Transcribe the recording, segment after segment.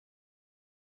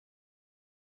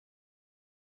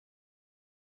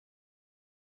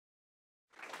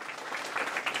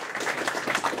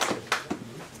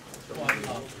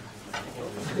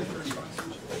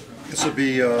This will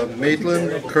be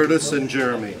Maitland, Curtis, and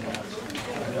Jeremy.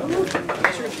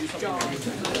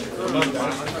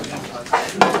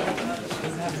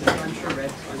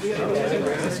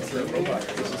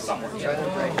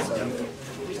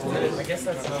 I guess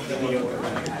that's not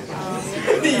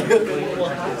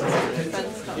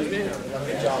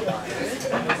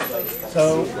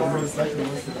So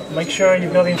make sure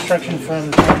you've got the instruction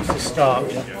from to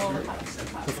start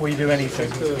before you do anything.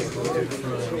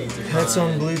 Heads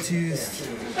on Bluetooth.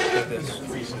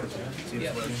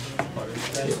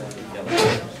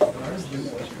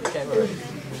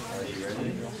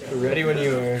 We're ready when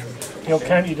you are. He'll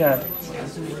count you down.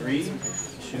 3,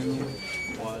 2,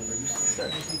 1,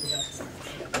 start.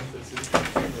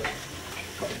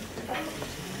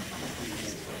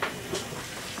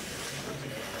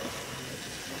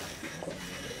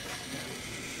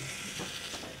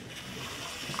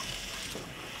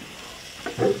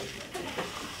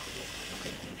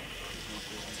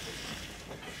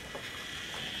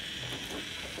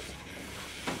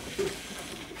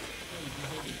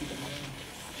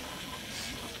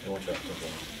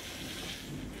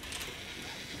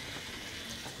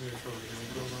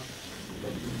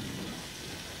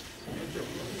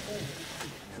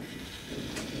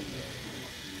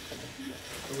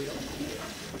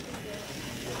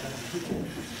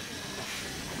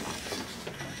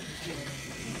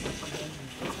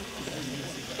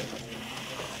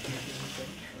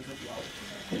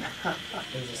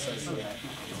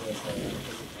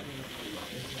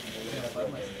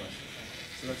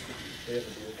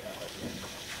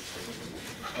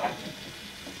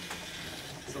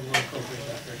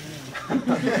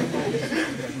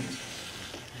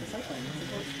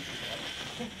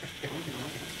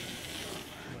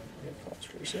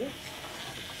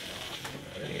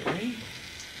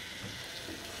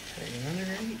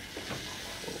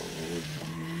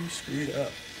 Screwed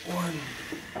up. 1.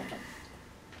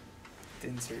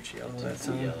 Didn't search yellow that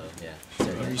time. Yellow, yeah.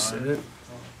 Reset it.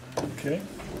 Okay.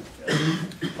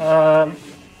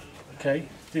 Okay.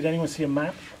 Did anyone see a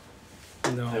map?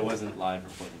 No. It wasn't live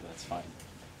recorded, but that's fine.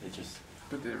 It just.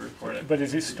 But they record it. But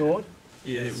is it stored?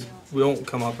 Yeah, we won't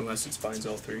come up unless it finds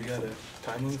all 3. You got a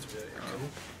time limit?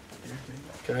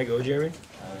 Can I go, Jeremy?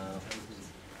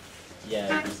 Yeah,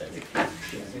 I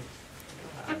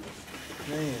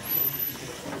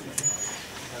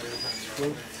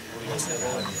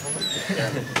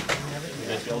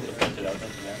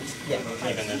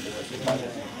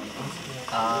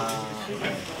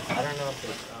don't know if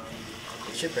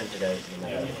it should print it out.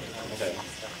 okay.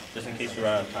 Just in case you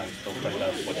run out of time, still print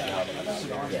out what you have on the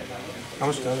map. Yeah. How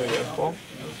much time do we have, Paul?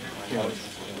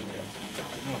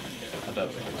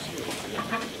 About.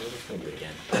 Maybe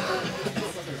again.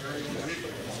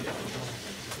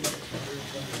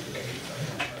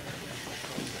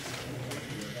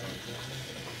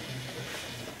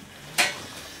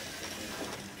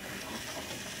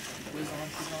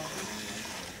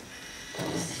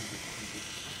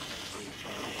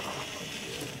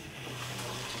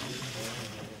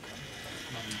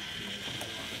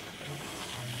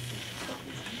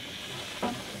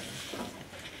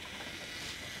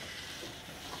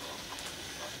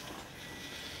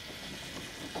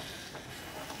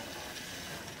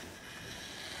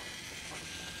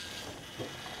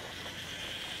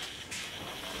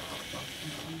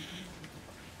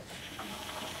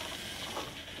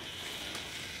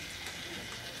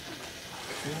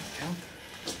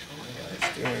 It's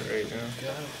doing it right now.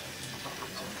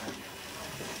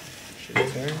 Should it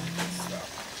turn?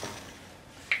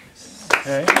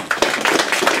 Okay.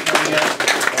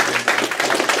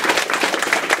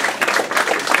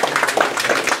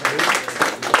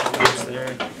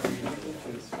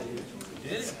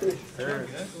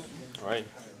 All right.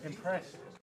 Impressed.